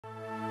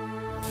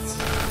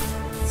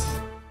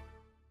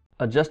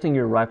Adjusting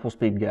your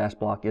Riflespeed gas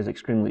block is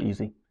extremely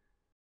easy.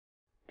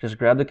 Just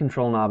grab the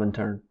control knob and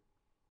turn.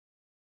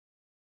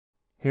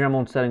 Here I'm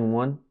on setting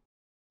 1.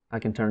 I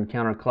can turn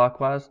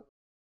counterclockwise,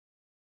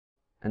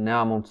 and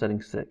now I'm on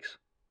setting 6.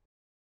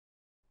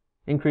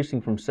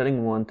 Increasing from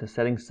setting 1 to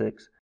setting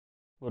 6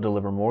 will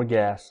deliver more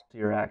gas to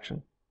your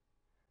action.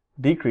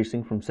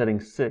 Decreasing from setting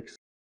 6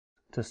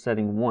 to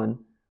setting 1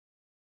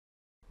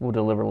 will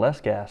deliver less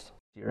gas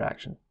to your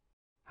action.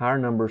 Higher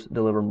numbers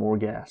deliver more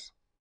gas.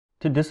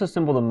 To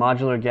disassemble the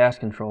modular gas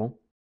control,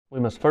 we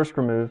must first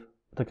remove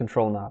the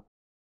control knob.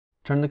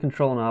 Turn the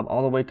control knob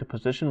all the way to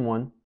position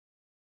 1.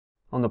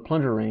 On the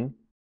plunger ring,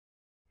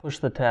 push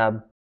the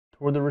tab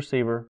toward the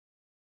receiver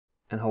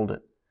and hold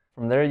it.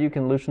 From there you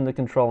can loosen the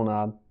control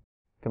knob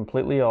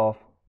completely off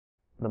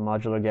the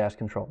modular gas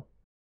control.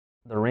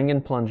 The ring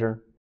and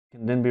plunger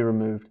can then be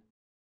removed,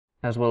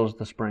 as well as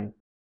the spring.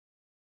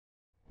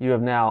 You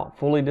have now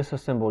fully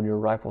disassembled your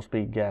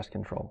Riflespeed gas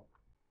control.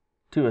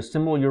 To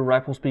assemble your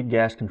Riflespeed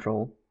gas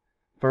control,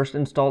 first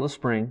install the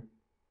spring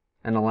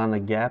and align the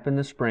gap in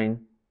the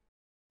spring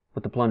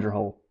with the plunger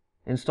hole.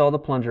 Install the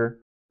plunger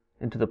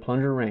into the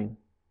plunger ring.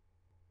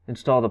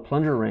 Install the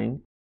plunger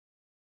ring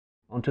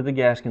onto the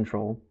gas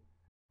control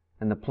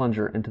and the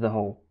plunger into the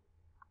hole.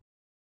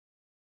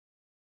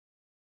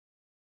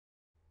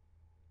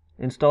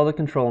 Install the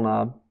control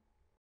knob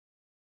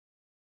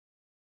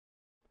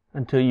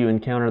until you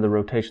encounter the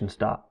rotation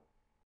stop.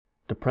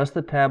 Depress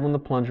the tab on the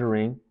plunger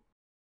ring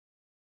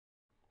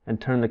and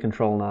turn the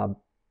control knob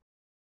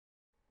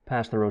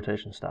past the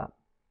rotation stop.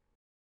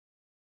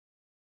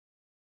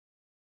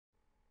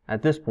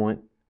 At this point,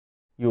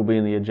 you will be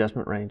in the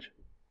adjustment range.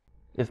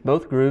 If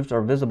both grooves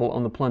are visible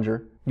on the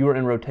plunger, you are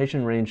in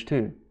rotation range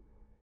 2.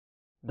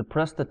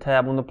 Depress the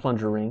tab on the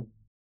plunger ring,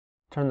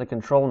 turn the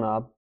control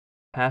knob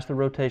past the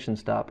rotation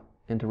stop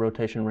into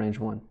rotation range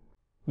 1.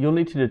 You'll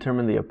need to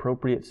determine the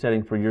appropriate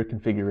setting for your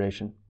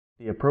configuration.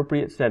 The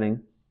appropriate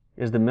setting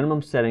is the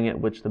minimum setting at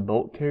which the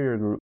bolt carrier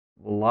group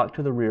will lock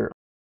to the rear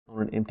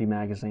on an empty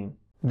magazine.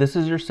 This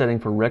is your setting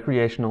for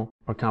recreational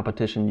or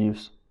competition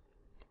use.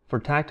 For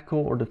tactical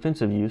or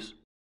defensive use,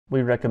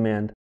 we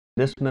recommend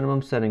this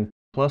minimum setting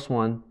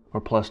 +1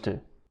 or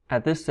 +2.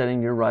 At this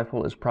setting, your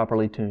rifle is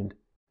properly tuned.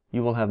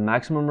 You will have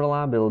maximum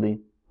reliability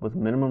with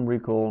minimum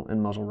recoil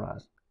and muzzle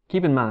rise.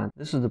 Keep in mind,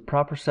 this is the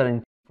proper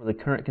setting for the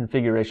current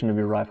configuration of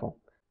your rifle.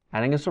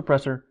 Adding a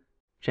suppressor,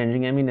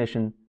 changing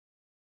ammunition,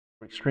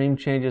 or extreme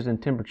changes in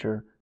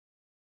temperature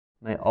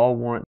may all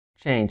warrant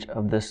change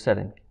of this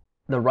setting.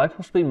 The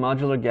Riflespeed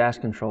modular gas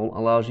control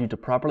allows you to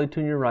properly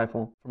tune your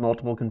rifle for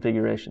multiple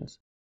configurations.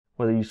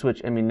 Whether you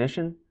switch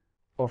ammunition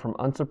or from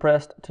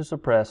unsuppressed to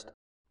suppressed,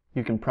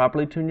 you can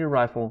properly tune your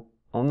rifle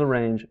on the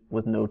range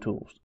with no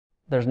tools.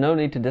 There's no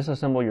need to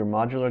disassemble your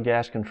modular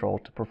gas control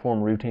to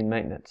perform routine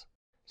maintenance.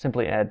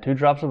 Simply add 2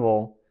 drops of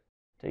oil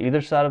to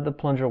either side of the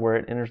plunger where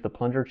it enters the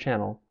plunger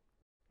channel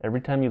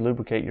every time you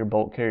lubricate your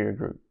bolt carrier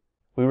group.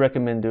 We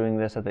recommend doing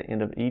this at the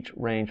end of each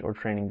range or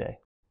training day.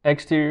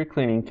 Exterior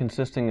cleaning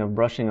consisting of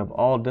brushing of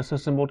all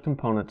disassembled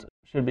components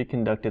should be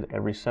conducted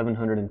every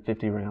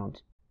 750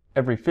 rounds.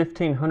 Every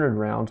 1500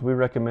 rounds, we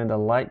recommend a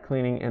light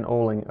cleaning and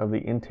oiling of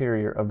the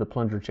interior of the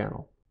plunger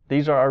channel.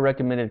 These are our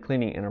recommended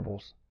cleaning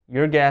intervals.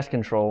 Your gas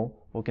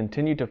control will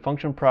continue to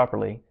function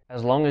properly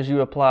as long as you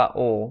apply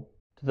oil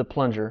to the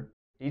plunger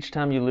each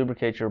time you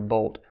lubricate your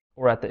bolt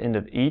or at the end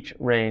of each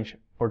range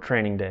or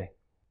training day.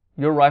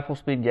 Your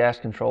Riflespeed gas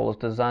control is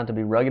designed to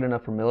be rugged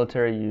enough for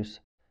military use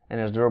and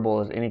as durable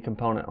as any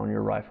component on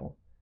your rifle.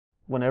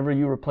 Whenever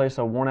you replace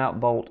a worn-out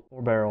bolt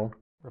or barrel,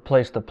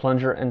 replace the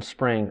plunger and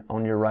spring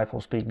on your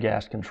Riflespeed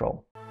gas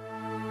control.